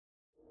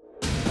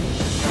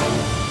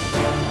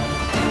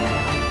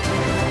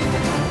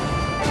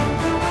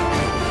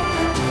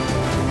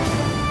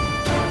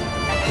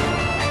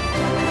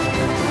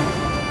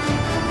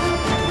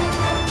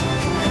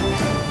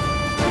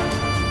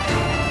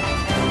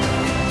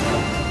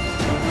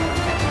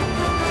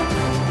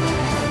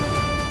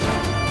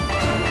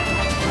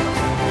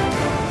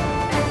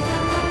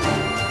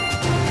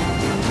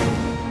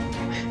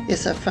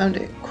Yes, I found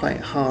it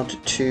quite hard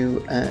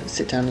to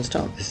sit down and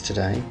start this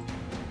today.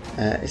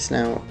 It's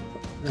now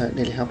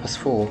nearly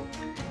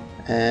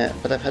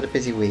 4:30, but I've had a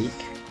busy week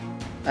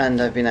and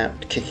I've been out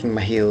kicking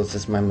my heels,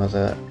 as my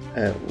mother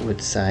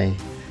would say,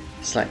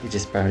 slightly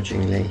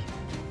disparagingly,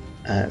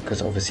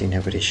 because obviously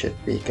nobody should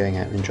be going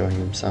out and enjoying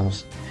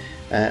themselves.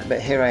 But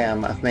here I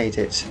am, I've made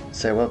it,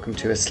 so welcome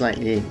to a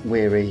slightly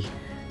weary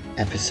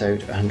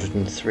episode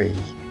 103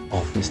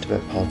 of Mr.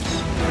 Burt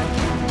Pods.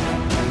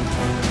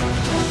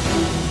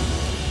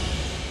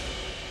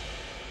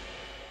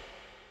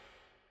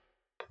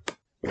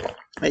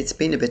 It's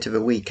been a bit of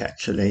a week,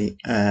 actually.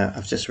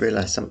 I've just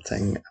realised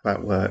something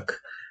about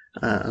work,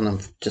 and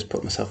I've just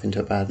put myself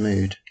into a bad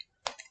mood,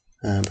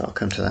 but I'll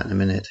come to that in a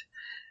minute.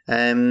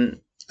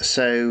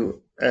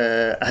 So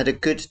I had a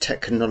good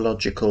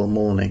technological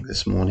morning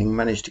this morning,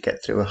 managed to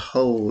get through a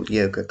whole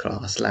yoga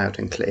class loud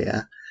and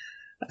clear,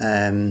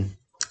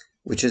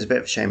 which is a bit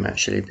of a shame,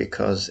 actually,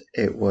 because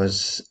it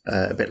was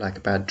a bit like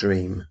a bad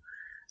dream.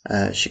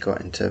 She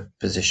got into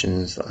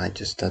positions that I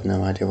just had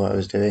no idea what I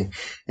was doing.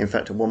 In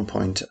fact, at one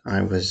point,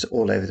 I was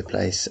all over the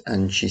place,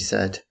 and she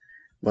said,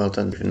 "Well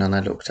done." And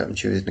I looked up, and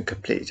she was in a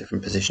completely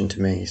different position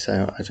to me,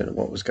 so I don't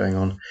know what was going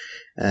on.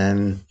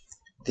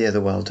 The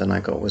other well done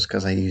I got was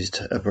because I used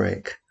a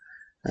brick,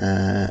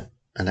 an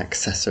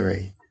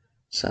accessory,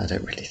 so I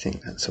don't really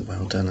think that's a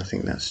well done. I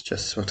think that's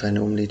just what I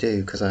normally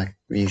do, because I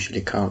usually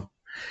can't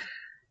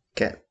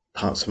get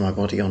parts of my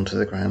body onto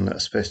the ground that are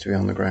supposed to be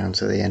on the ground,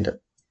 so they end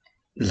up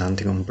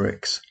landing on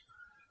bricks,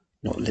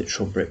 not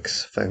literal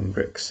bricks, foam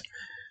bricks.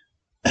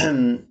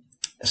 So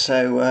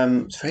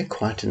it's very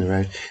quiet in the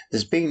road.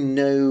 There's been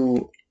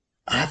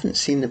I haven't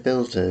seen the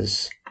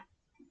builders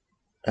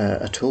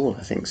at all,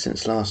 I think,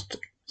 since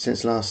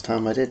last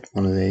time I did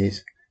one of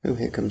these. Oh,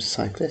 here comes a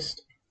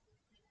cyclist.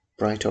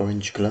 Bright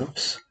orange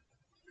gloves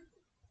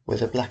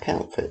with a black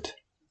outfit.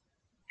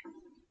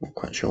 Not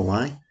quite sure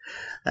why.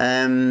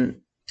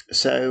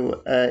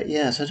 So I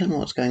don't know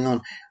what's going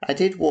on. I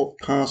did walk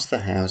past the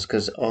house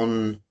because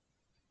when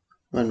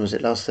was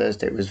it? Last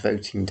Thursday it was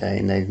voting day,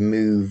 and they've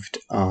moved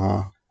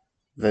our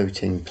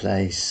voting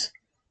place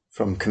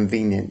from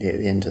conveniently at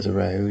the end of the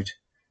road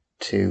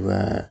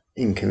to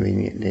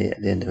inconveniently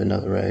at the end of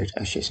another road.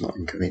 Actually, it's not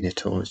inconvenient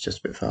at all. It's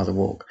just a bit farther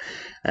walk.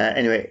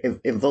 Anyway, it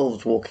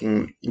involved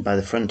walking by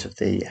the front of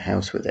the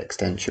house with the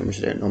extension, which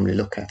I don't normally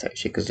look at,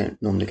 actually, because I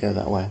don't normally go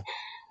that way.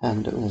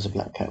 And there's a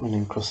black cat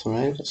running across the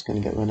road. It's going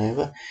to get run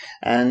over.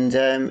 And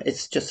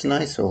it's just an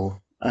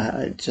eyesore.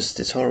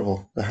 It's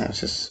horrible. The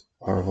house is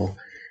horrible.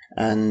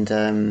 And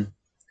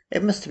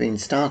it must have been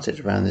started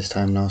around this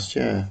time last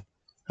year.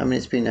 I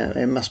mean,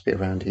 it must be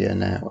around a year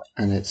now,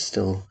 and it's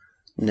still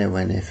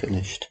nowhere near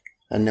finished.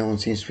 And no one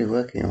seems to be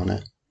working on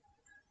it.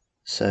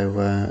 So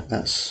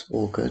that's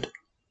all good.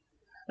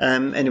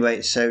 Anyway,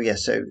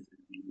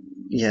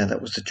 that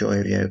was the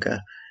joy of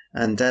yoga.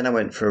 And then I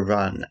went for a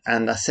run,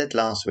 and I said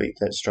last week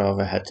that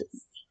Strava had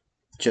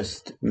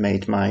just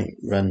made my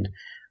run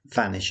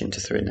vanish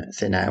into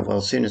thin air. Well,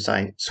 as soon as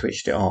I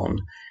switched it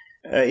on,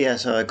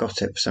 so I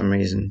got it for some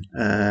reason,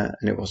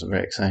 and it wasn't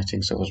very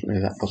exciting, so I wasn't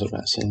really that bothered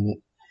about seeing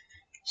it.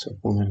 So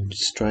I'm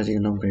striding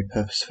along very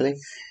purposefully.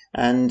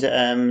 And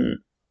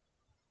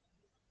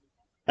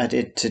I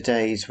did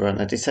today's run.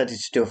 I decided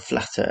to do a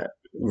flatter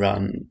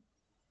run,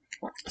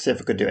 see if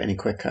I could do it any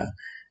quicker,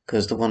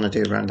 because the one I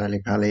do around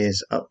Ali Pali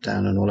is up,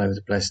 down, and all over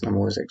the place, and I'm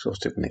always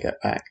exhausted when I get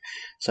back.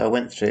 So I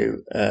went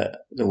through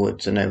the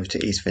woods and over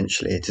to East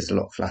Finchley. It is a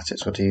lot flatter.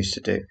 It's what I used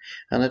to do.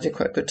 And I did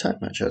quite a good time,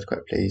 actually. I was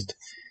quite pleased.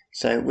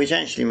 So, which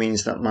actually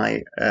means that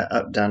my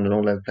up, down, and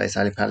all over the place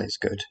Ali Pali is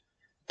good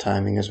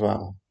timing as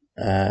well.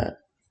 I'm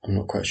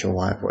not quite sure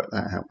why I've worked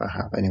that out, but I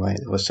have. Anyway,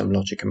 there was some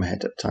logic in my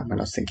head at the time when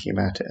I was thinking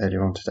about it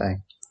earlier on today.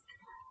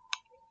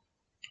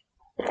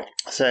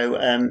 So,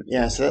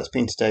 so that's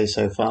been today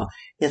so far.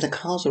 Yeah, the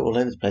cars are all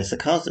over the place. The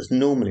car that's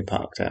normally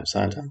parked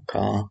outside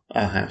our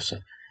house,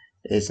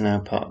 is now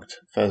parked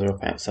further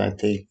up outside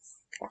the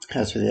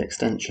house with the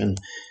extension.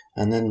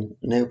 And then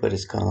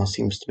nobody's car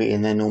seems to be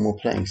in their normal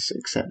place,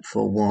 except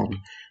for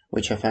one,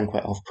 which I found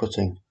quite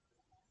off-putting,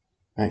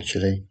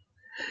 actually.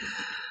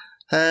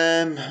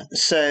 I'm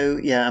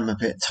a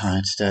bit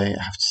tired today,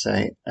 I have to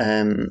say.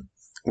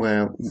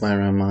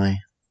 Where am I?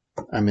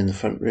 I'm in the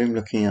front room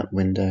looking out the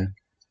window,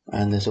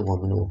 and there's a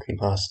woman walking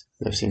past.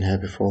 I've seen her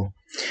before.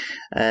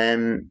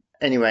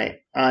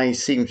 Anyway, I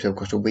seem to have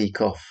got a week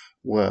off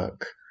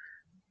work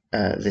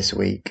this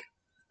week,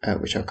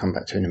 which I'll come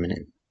back to in a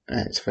minute.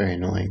 It's very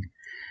annoying.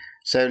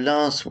 So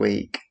last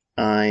week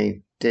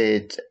I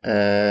did...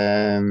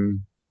 what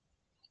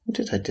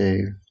did I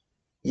do?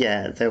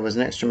 Yeah, there was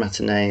an extra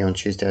matinee on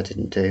Tuesday I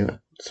didn't do.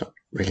 It's not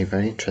really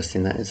very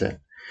interesting, that, is it?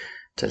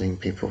 Telling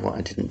people what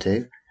I didn't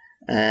do.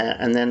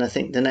 And then I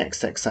think the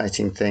next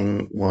exciting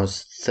thing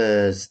was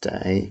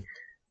Thursday,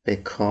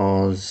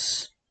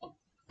 because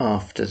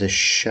after the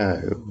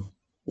show,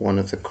 one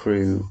of the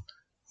crew,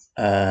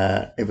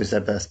 it was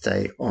their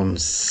birthday on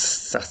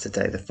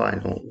Saturday, the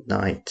final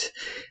night,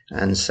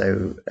 and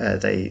so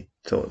they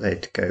thought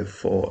they'd go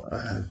for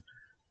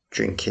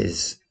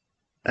Drinkies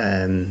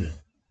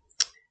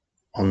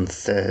on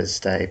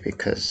Thursday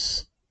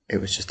because it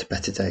was just a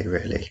better day,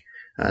 really,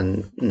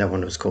 and no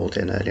one was called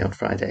in early on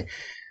Friday.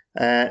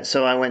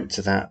 So I went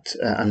to that.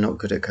 I'm not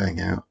good at going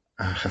out,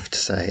 I have to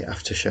say,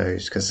 after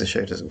shows, because the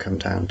show doesn't come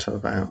down till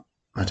about,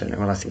 I don't know,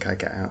 well, I think I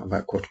get out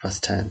about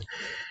 10:15.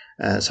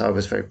 So I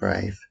was very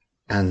brave,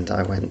 and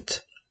I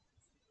went.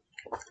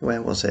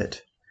 Where was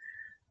it?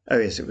 Oh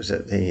yes, it was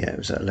at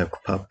a local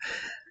pub.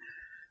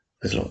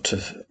 With lots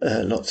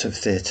of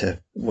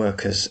theatre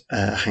workers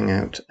hang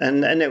out,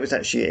 and it was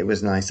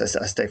nice.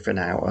 I stayed for an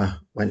hour,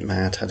 went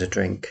mad, had a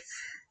drink,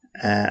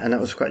 and that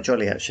was quite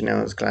jolly actually.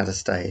 I was glad I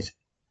stayed,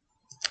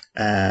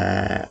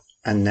 and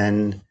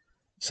then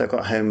so I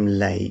got home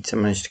late. I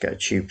managed to get a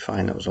tube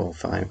fine. That was all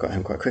fine. I got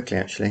home quite quickly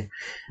actually.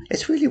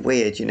 It's really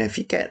weird, if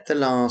you get the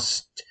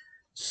last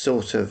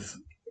sort of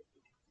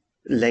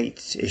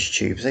late-ish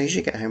tubes, I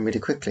usually get home really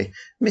quickly.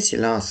 Miss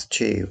your last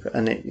tube,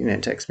 and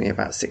it takes me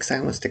about 6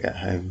 hours to get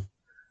home.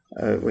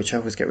 Which I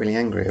always get really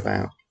angry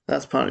about.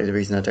 That's partly the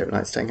reason I don't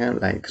like staying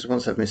out late, because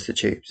once I've missed the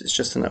tubes, it's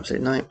just an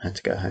absolute nightmare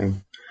to get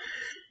home.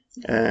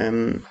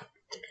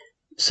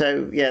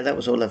 So, yeah, that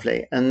was all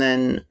lovely. And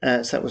then,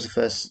 so that was the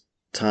first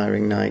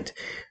tiring night.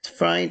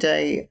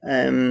 Friday,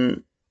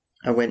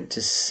 I went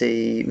to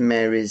see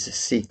Mary's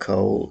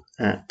Seacole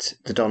at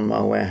the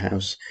Donmar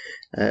Warehouse,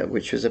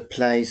 which was a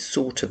play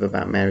sort of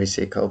about Mary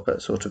Seacole,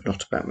 but sort of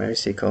not about Mary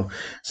Seacole.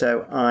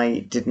 So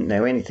I didn't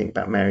know anything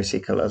about Mary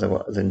Seacole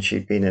other than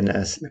she'd been a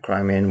nurse in the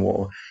Crimean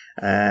War.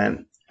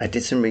 I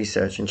did some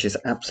research, and she's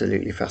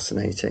absolutely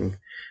fascinating,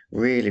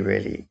 really,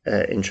 really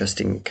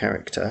interesting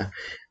character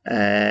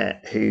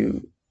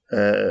who...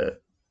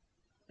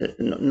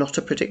 not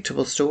a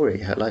predictable story.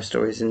 Her life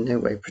story is in no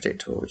way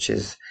predictable, which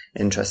is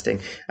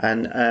interesting.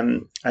 And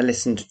I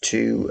listened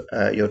to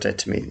You're Dead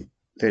to Me,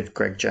 the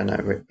Greg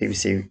Jenner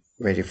BBC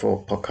Radio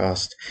 4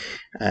 podcast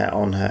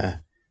on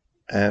her,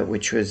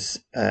 which was,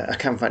 I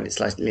can find it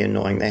slightly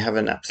annoying. They have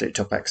an absolute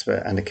top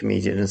expert and a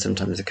comedian, and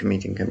sometimes a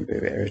comedian can be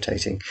a bit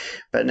irritating.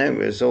 But no, it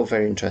was all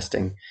very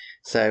interesting.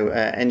 So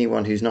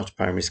anyone who's not a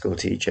primary school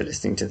teacher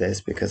listening to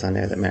this, because I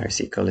know that Mary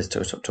Seacole is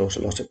taught a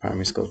lot at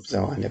primary schools,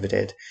 so I never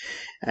did.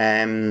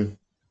 Listen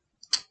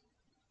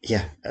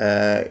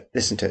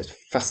to it. It's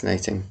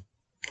fascinating.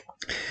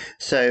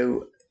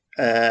 So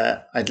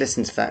I'd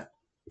listened to that,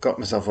 got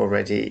myself all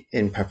ready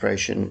in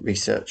preparation,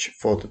 research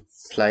for the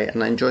play,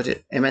 and I enjoyed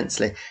it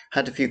immensely.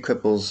 Had a few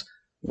quibbles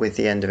with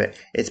the end of it.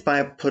 It's by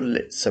a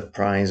Pulitzer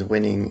Prize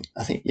winning,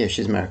 I think,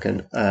 she's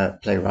American,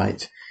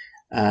 playwright,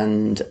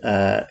 and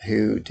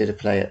who did a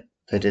play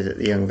they did at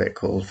the Young Vic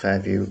called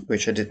Fairview,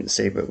 which I didn't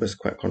see but was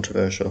quite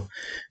controversial.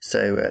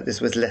 So this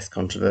was less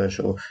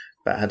controversial,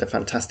 but had a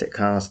fantastic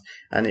cast,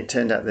 and it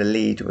turned out the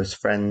lead was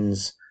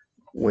friends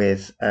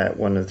with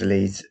one of the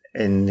leads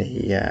in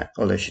the,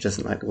 although she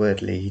doesn't like the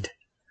word lead,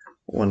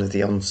 one of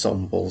the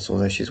ensembles,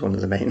 although she's one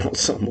of the main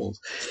ensembles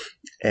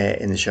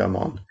in the show I'm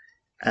on.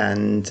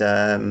 And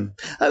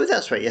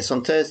that's right, yes,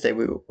 on Thursday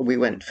we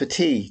went for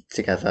tea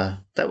together.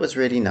 That was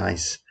really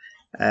nice.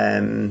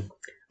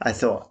 I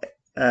thought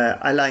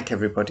I like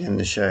everybody in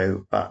the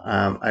show, but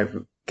I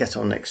get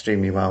on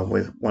extremely well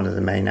with one of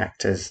the main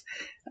actors,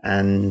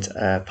 and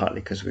partly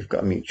because we've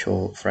got a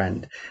mutual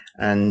friend.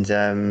 And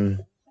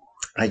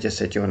I just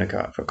said, do you want to go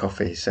out for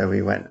coffee? So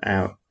we went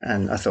out,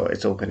 and I thought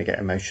it's all going to get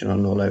emotional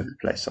and all over the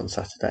place on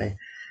Saturday.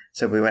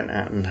 So we went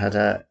out and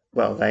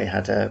they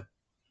had a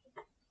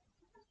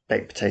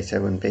baked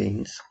potato and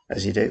beans,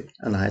 as you do,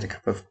 and I had a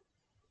cup of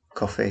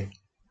coffee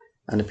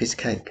and a piece of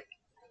cake.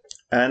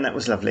 And that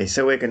was lovely.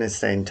 So we're going to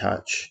stay in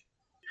touch.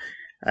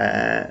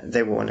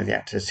 They were one of the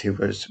actors who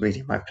was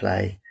reading my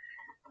play,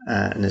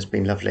 and has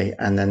been lovely.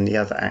 And then the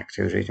other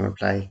actor who was reading my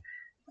play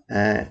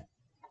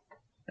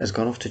has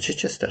gone off to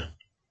Chichester.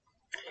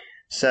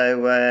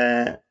 So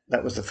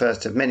that was the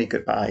first of many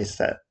goodbyes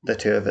that the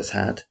two of us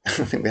had. I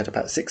think we had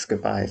about 6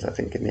 goodbyes, I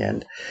think, in the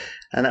end.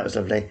 And that was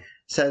lovely.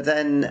 So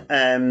then,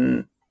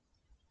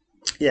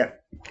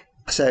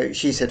 so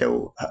she said,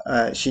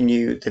 she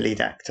knew the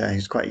lead actor,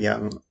 who's quite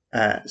young,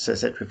 so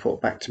said,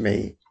 report back to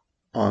me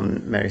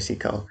on Mary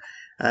Seacole.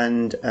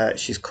 And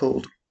she's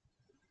called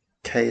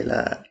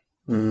Kayla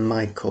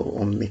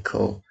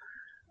Michael.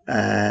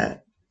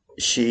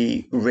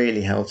 She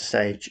really held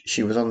stage.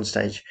 She was on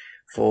stage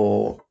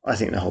for, I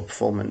think, the whole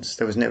performance.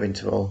 There was no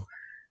interval,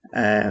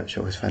 which I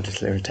always found a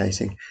little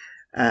irritating,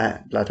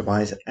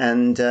 bladder-wise.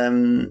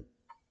 And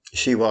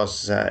she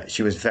was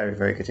very,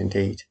 very good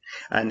indeed.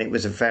 And it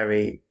was a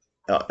very,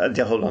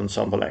 the whole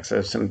ensemble,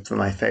 so some of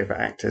my favourite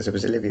actors. It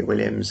was Olivia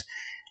Williams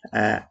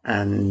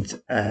and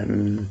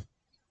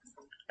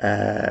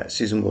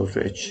Susan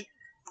Wooldridge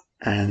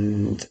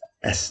and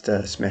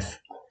Esther Smith.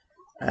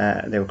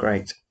 They were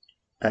great.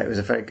 It was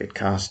a very good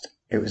cast.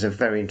 It was a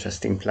very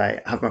interesting play.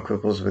 I had my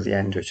quibbles with the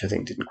end, which I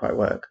think didn't quite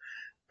work,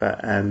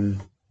 but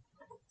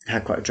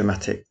had quite a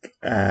dramatic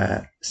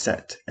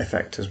set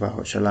effect as well,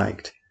 which I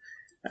liked.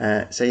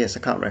 So yes, I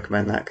can't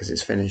recommend that because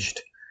it's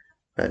finished,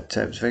 but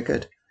it was very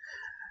good.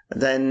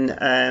 Then,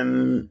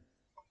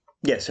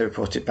 so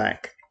reported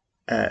back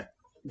that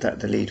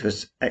the lead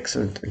was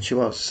excellent, and she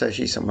was. So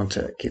she's someone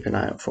to keep an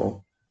eye out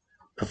for.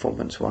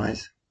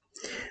 performance-wise.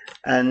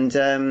 And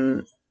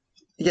so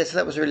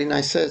that was a really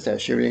nice Thursday. I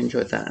actually really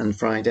enjoyed that, and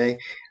Friday.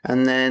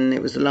 And then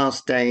it was the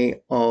last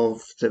day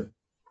of the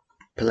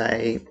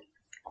play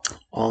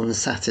on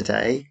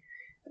Saturday.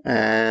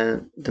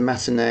 The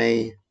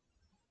matinee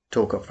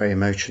talk got very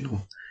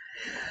emotional.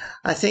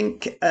 I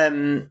think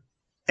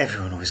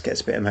everyone always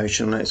gets a bit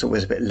emotional, and it's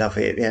always a bit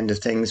lovey at the end of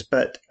things.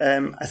 But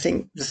I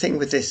think the thing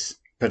with this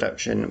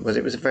production was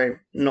it was a very,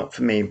 not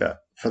for me, but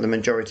for the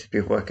majority of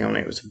people working on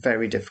it, it was a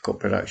very difficult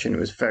production. It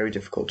was very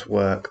difficult to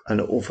work.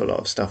 An awful lot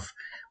of stuff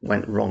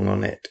went wrong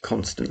on it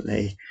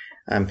constantly,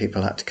 and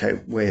people had to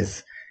cope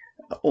with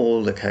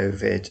all the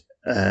COVID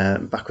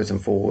backwards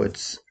and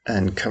forwards,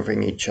 and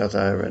covering each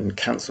other, and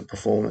cancelled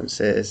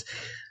performances.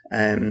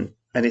 And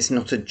it's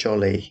not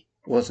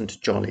wasn't a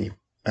jolly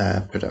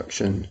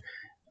production.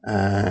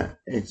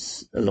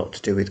 It's a lot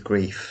to do with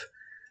grief.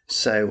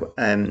 So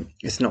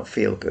it's not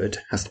feel good,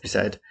 has to be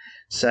said.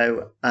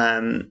 So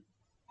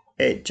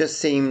it just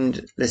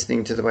seemed,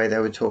 listening to the way they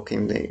were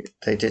talking, they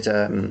did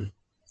some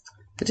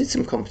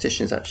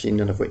competitions, actually,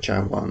 none of which I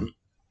won.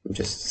 I'm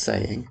just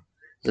saying. I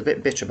was a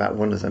bit bitter about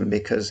one of them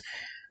because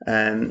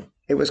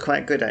it was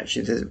quite good,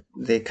 actually.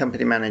 The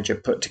company manager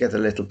put together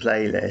a little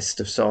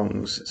playlist of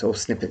songs, or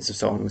snippets of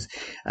songs,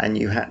 and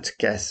you had to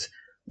guess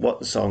what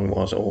the song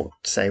was, or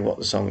say what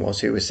the song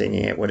was, who was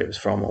singing it, what it was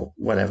from, or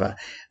whatever,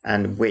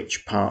 and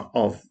which part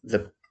of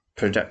the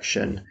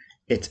production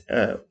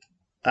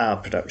our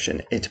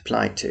production it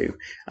applied to.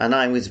 And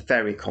I was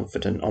very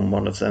confident on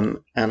one of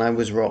them, and I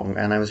was wrong,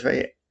 and I was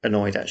very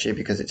annoyed, actually,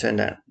 because it turned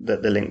out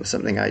that the link was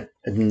something I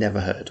had never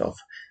heard of.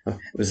 It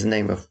was the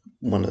name of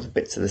one of the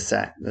bits of the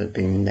set that had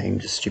been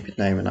named a stupid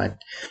name, and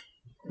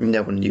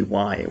no one knew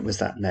why it was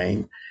that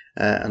name,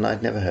 and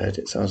I'd never heard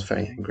it, so I was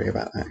very angry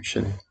about that,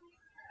 actually.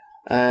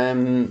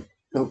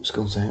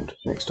 School's out.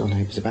 Next door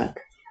neighbours are back.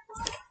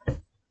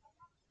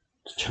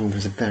 Chung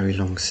has a very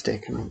long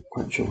stick. I'm not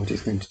quite sure what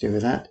he's going to do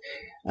with that.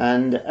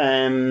 And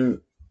so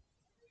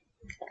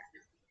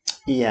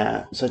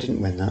I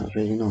didn't win that. I was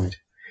really annoyed.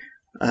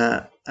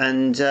 So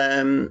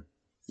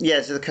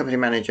the company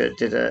manager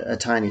did a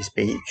tiny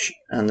speech,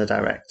 and the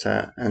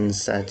director, and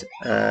said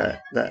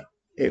that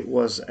it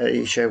was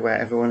a show where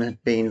everyone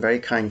had been very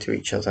kind to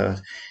each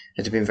other.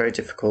 It had been very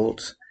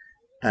difficult.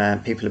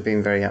 People had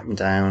been very up and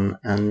down,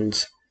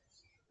 and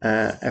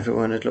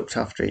everyone had looked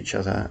after each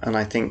other. And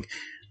I think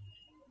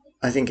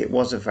it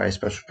was a very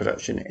special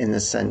production in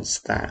the sense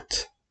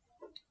that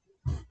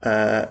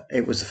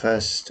it was the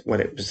first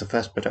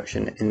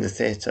production in the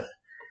theatre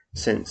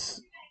since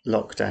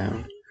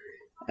lockdown.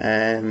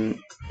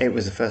 It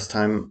was the first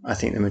time, I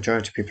think the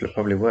majority of people have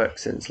probably worked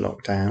since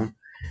lockdown.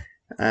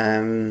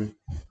 And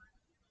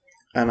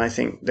I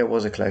think there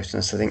was a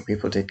closeness. I think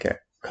people did get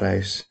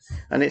close.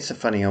 And it's a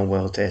funny old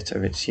world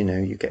theatre. It's,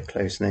 you get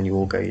close and then you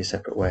all go your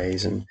separate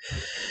ways, and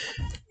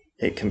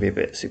it can be a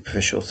bit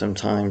superficial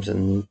sometimes,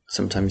 and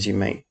sometimes you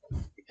make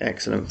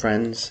excellent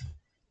friends.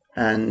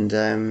 And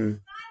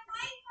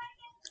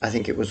I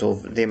think it was all,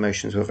 the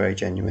emotions were very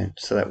genuine.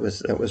 So that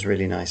was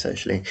really nice,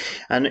 actually.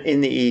 And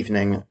in the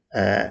evening,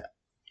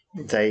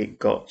 they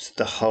got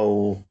the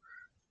whole,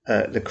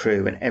 the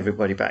crew and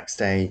everybody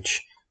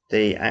backstage.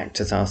 The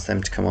actors asked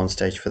them to come on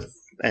stage for the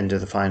end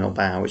of the final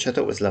bow, which I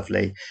thought was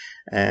lovely.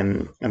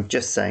 I'm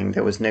just saying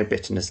there was no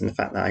bitterness in the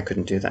fact that I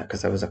couldn't do that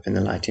because I was up in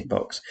the lighting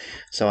box.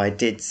 So I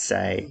did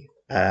say,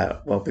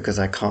 because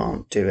I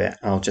can't do it,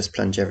 I'll just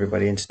plunge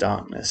everybody into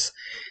darkness.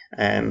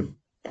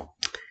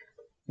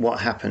 What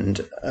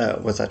happened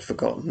was I'd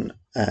forgotten,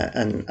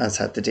 and as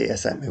had the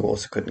DSM, who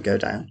also couldn't go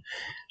down,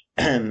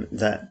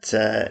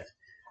 that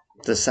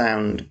the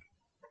sound,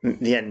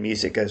 the end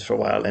music goes for a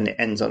while and it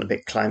ends on a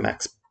big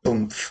climax,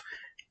 boomf,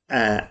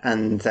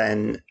 and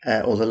then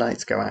all the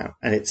lights go out,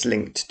 and it's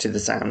linked to the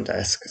sound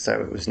desk, so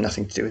it was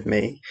nothing to do with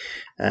me.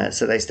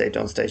 So they stayed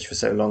on stage for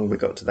so long, we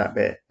got to that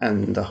bit,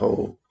 and the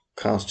whole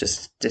cast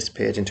just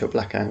disappeared into a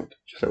blackout,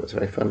 which I thought was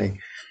very funny.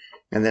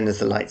 And then as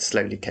the lights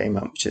slowly came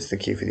up, which is the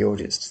cue for the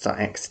audience to start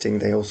exiting,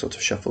 they all sort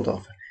of shuffled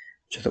off,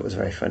 which I thought was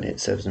very funny.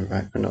 It serves them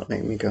right for not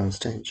letting me go on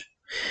stage.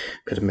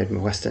 Could have made my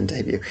West End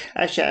debut.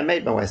 Actually, I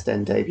made my West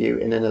End debut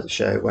in another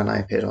show when I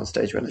appeared on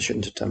stage when I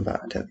shouldn't have done,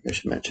 but I don't think I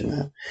should mention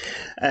that.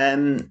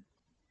 And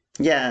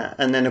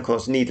then, of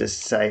course, needless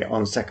to say,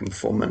 on second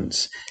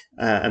performance,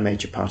 a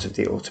major part of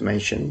the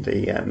automation,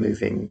 the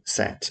moving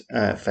set,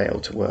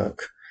 failed to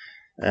work.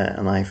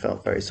 And I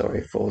felt very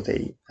sorry for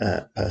the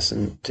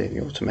person doing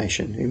the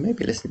automation, who may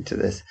be listening to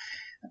this.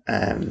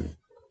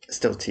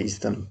 Still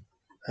teased them,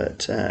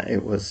 but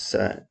it was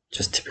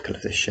just typical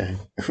of this show.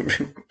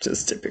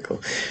 Just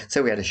typical.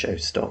 So we had a show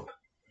stop.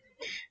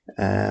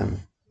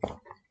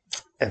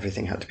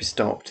 Everything had to be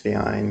stopped. The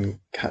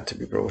iron had to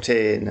be brought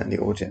in, and the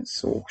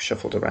audience all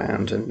shuffled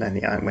around, and then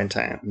the iron went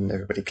out, and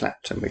everybody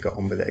clapped, and we got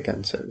on with it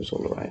again, so it was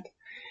all right.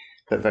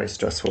 But very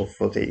stressful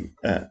for the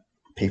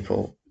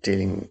people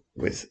dealing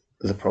with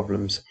the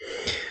problems.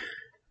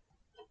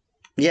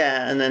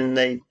 And then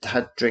they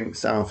had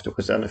drinks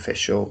afterwards,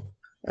 unofficial,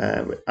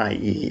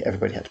 i.e.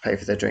 everybody had to pay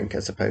for their drink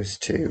as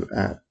opposed to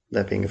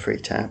there being a free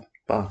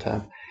bar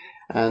tab.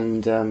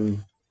 And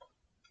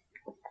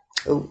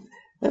oh,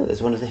 no,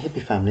 there's one of the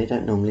hippie family.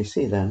 Don't normally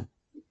see them.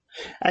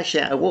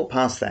 Actually, I walked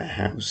past their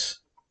house,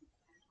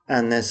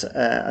 and there's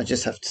I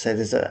just have to say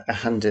there's a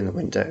hand in the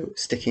window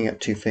sticking up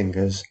 2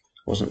 fingers.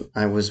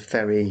 I was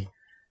very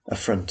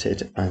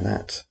affronted by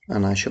that,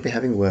 and I shall be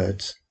having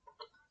words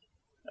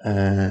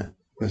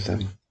with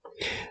them.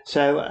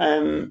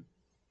 So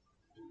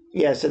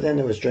yeah, so then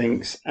there was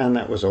drinks, and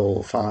that was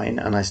all fine,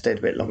 and I stayed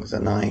a bit longer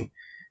than I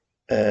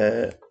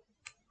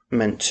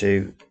meant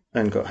to,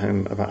 and got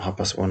home about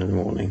 1:30 in the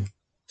morning.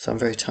 So I'm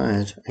very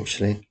tired,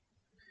 actually.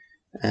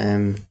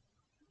 And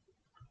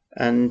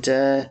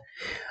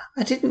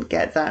I didn't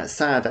get that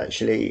sad,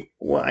 actually.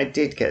 What I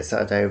did get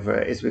sad over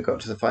is we got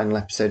to the final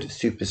episode of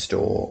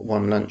Superstore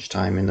one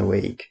lunchtime in the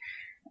week.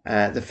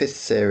 The 5th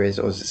series,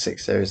 or was it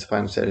 6th series, the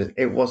final series,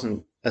 it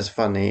wasn't as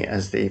funny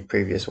as the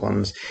previous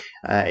ones.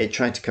 It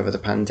tried to cover the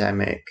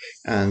pandemic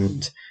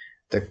and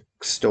the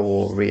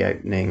store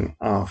reopening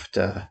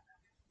after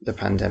the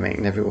pandemic,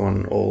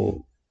 and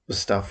all the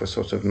stuff was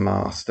sort of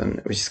masked, and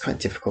it was just quite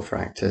difficult for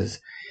actors.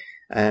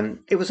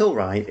 It was all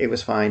right. It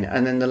was fine.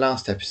 And then the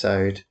last two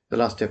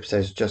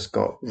episodes just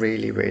got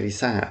really, really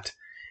sad.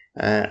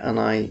 And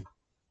I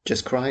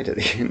just cried at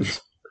the end.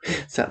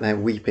 Sat there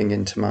weeping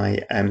into my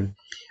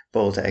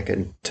boiled egg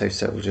and toast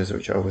soldiers,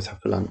 which I always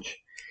have for lunch.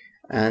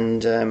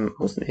 And I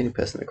wasn't the only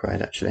person that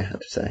cried, actually, I have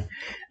to say.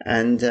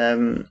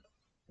 And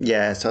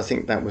yeah, so I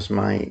think that was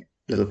my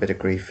little bit of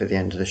grief at the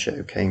end of the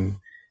show came.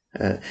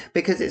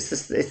 Because it's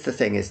the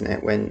thing, isn't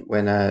it?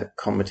 When a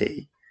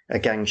comedy, a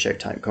gang show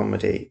type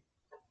comedy,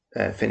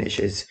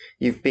 finishes,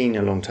 you've been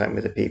a long time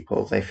with the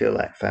people, they feel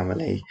like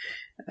family,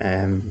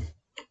 and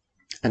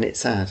it's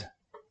sad.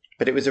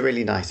 But it was a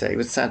really nice, it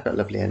was a sad but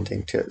lovely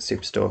ending to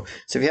Superstore.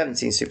 So if you haven't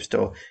seen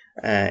Superstore,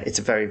 it's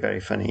a very, very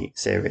funny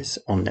series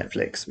on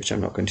Netflix, which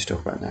I'm not going to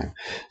talk about now.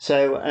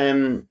 So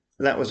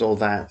that was all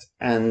that.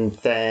 And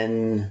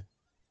then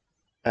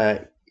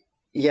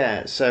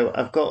yeah, so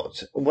I've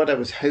got what I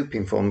was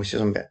hoping for, which is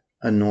I'm a bit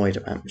annoyed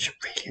about, which I'm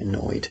really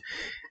annoyed,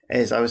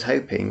 is I was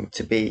hoping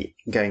to be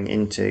going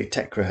into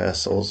tech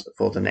rehearsals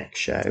for the next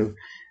show.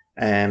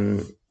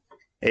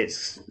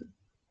 It's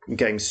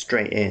going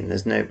straight in.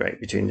 There's no break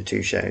between the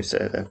 2 shows, so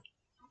they're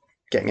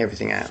getting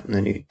everything out and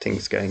the new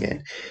things going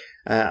in.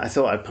 I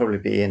thought I'd probably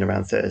be in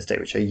around Thursday,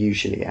 which I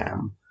usually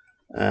am,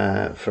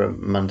 for a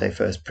Monday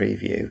first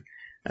preview.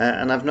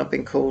 And I've not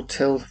been called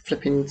till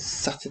flipping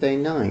Saturday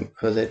night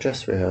for the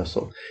dress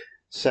rehearsal.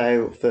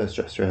 So, first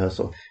dress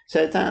rehearsal.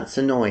 So that's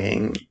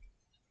annoying.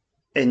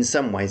 In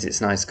some ways it's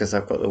nice because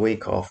I've got the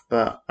week off,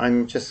 but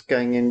I'm just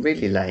going in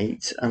really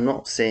late. I'm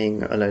not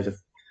seeing a load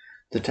of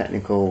the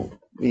technical,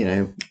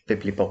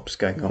 bibbly bobs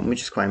going on,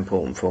 which is quite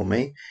important for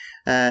me.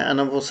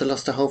 And I've also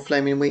lost a whole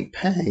flaming week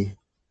pay,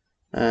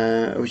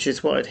 which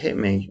is what had hit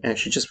me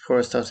actually just before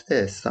I started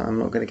this, that I'm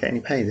not going to get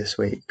any pay this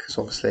week because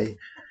obviously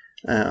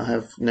I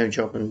have no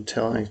job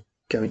until I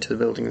go into the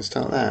building and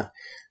start that.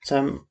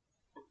 So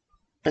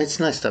it's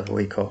nice to have a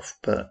week off,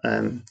 but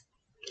oh,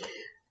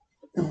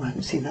 I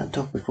haven't seen that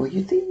dog before.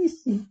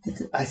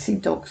 I see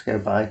dogs go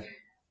by,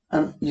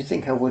 and you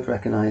think I would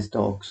recognise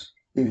dogs,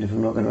 even if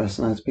I'm not going to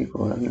recognise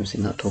people. I've never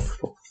seen that dog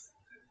before.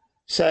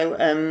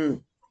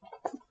 So,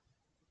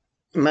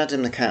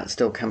 Madam the cat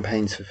still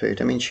campaigns for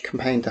food. I mean, she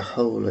campaigned the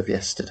whole of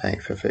yesterday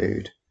for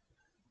food.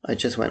 I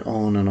just went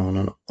on and on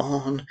and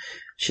on.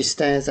 She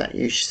stares at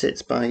you, she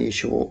sits by you,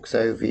 she walks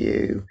over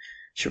you,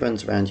 she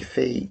runs around your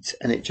feet,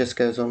 and it just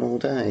goes on all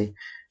day.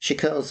 She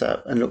curls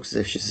up and looks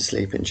as if she's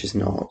asleep, and she's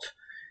not.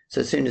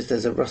 So as soon as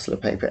there's a rustle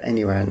of paper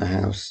anywhere in the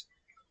house,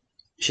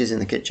 she's in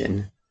the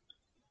kitchen.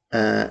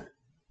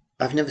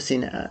 I've never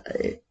seen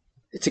it.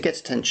 To get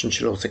attention,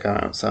 she'll also go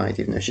outside,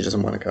 even though she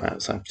doesn't want to go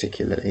outside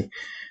particularly.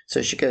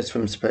 So she goes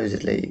from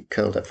supposedly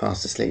curled up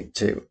fast asleep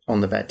to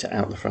on the bed to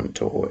out the front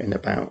door in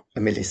about a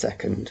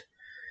millisecond.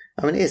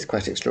 I mean, it is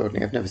quite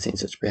extraordinary. I've never seen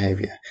such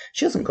behaviour.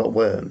 She hasn't got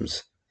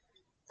worms,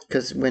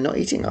 because we're not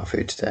eating our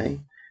food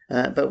today,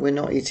 but we're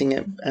not eating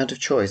it out of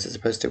choice, as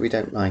opposed to we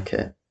don't like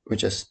it. We're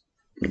just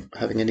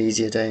having an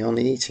easier day on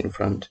the eating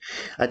front.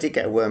 I did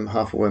get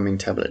half a worming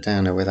tablet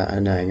down her without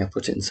her knowing. I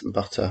put it in some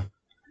butter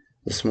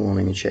this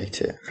morning and she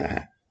ate it.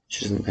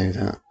 She doesn't know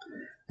that.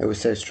 It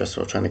was so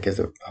stressful trying to give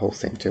the whole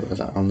thing to her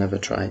that I'll never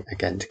try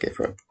again to give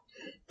her a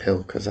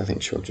pill, because I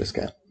think she'll just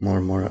get more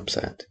and more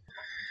upset.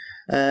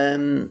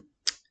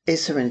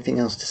 Is there anything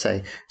else to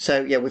say?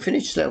 So, yeah, we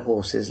finished Slow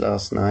Horses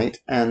last night,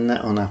 and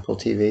that on Apple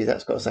TV.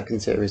 That's got a second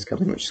series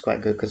coming, which is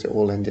quite good because it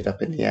all ended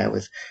up in the air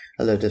with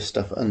a load of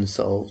stuff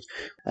unsolved.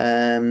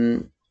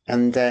 And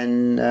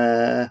then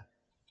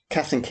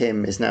Kath and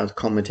Kim is now the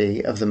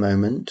comedy of the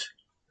moment.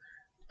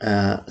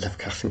 I love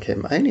Kath and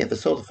Kim. I only ever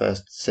saw the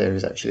first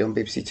series, actually, on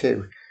BBC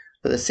Two,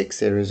 but there's 6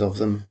 series of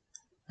them.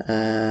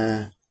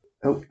 And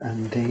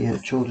the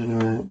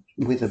children are out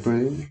with a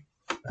broom.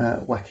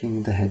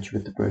 Whacking the hedge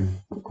with the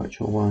broom. Not quite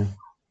sure why.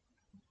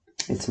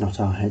 It's not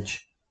our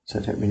hedge, so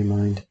I don't really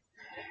mind.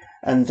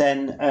 And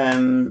then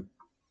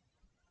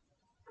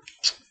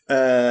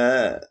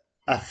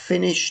I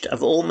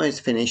I've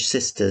almost finished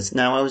Sisters.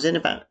 Now, I was in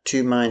about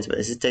two minds, but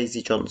this is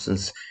Daisy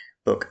Johnson's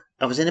book.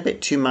 I was in a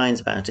bit two minds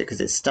about it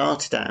because it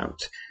started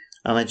out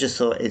and I just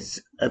thought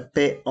it's a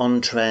bit on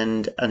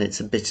trend and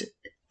it's a bit,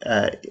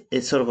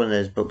 it's sort of one of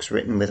those books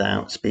written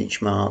without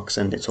speech marks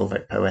and it's all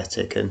very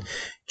poetic and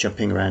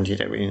jumping around. You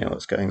don't really know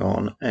what's going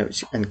on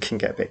and can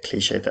get a bit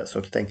cliched, that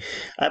sort of thing.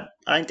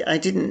 I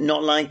didn't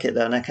not like it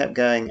though, and I kept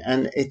going,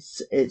 and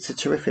it's a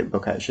terrific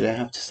book, actually, I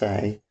have to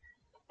say.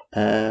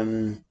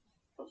 I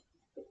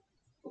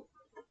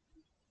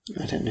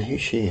don't know who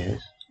she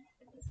is.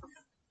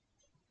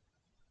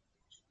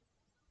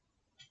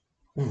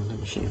 Oh, let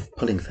me see.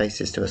 Pulling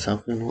faces to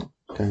herself. I don't know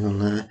what's going on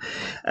there.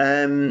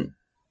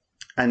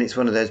 And it's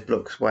one of those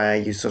books where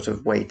you sort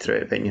of wade through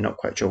it, but you're not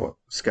quite sure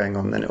what's going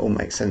on. Then it all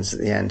makes sense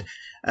at the end.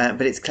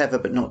 But it's clever,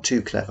 but not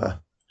too clever.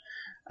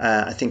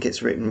 I think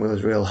it's written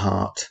with real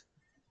heart.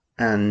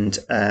 And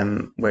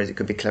whereas it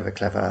could be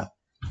clever,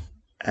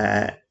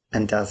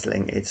 and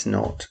dazzling, it's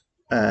not.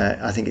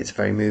 I think it's a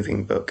very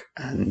moving book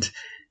and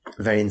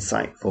very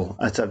insightful.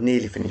 So I've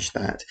nearly finished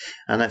that,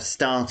 and I've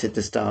started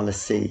The Starless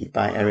Sea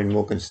by Erin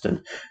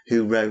Morgenstern,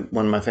 who wrote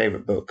one of my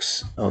favourite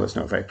books. Oh, it's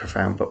not a very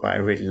profound book, but I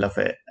really love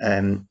it.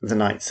 The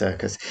Night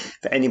Circus.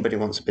 For anybody who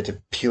wants a bit of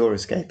pure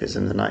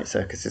escapism, The Night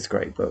Circus is a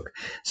great book.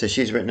 So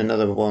she's written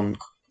another one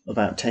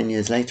about 10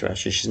 years later,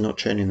 actually. She's not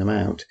churning them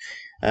out,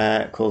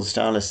 called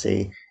Starless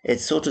Sea.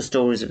 It's sort of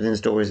stories within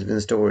stories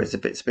within stories.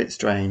 It's a bit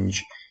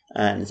strange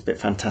and it's a bit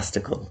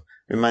fantastical.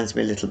 Reminds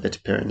me a little bit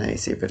of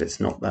Piranesi, but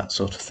it's not that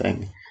sort of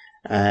thing.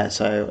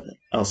 So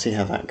I'll see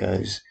how that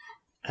goes.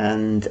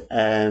 And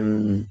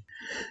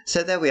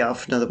so there we are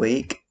for another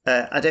week.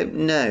 I don't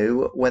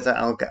know whether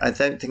I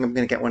don't think I'm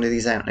going to get one of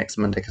these out next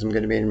Monday because I'm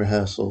going to be in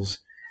rehearsals.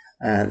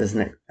 There's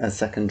a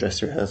second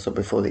dress rehearsal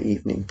before the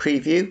evening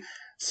preview.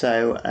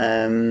 So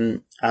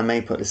I may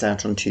put this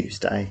out on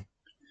Tuesday.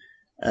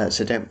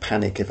 So don't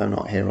panic if I'm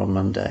not here on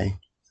Monday,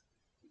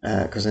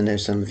 because I know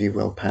some of you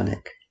will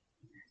panic.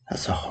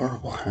 That's a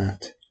horrible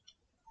hat.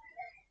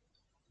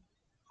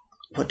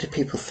 What do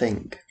people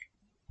think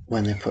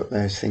when they put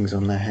those things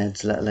on their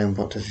heads, let alone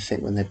what do they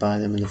think when they buy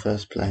them in the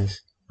first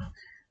place?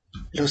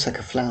 It looks like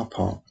a flower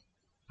pot,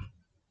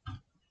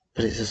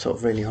 but it's a sort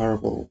of really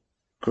horrible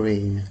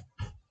green.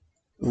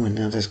 Oh, and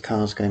now there's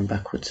cars going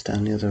backwards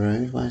down the other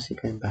road. Why is he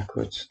going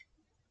backwards?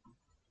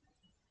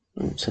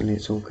 Oh, suddenly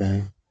it's all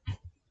going.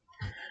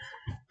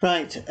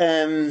 Right,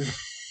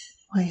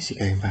 why is he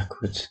going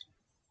backwards?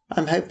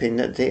 I'm hoping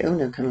that oh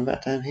no, coming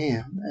back down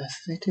here. What on earth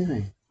are they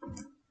doing?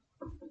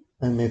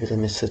 Oh, maybe they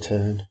missed the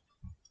turn.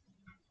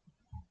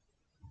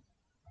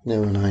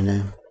 No one I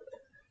know.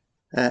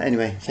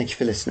 Anyway, thank you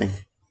for listening.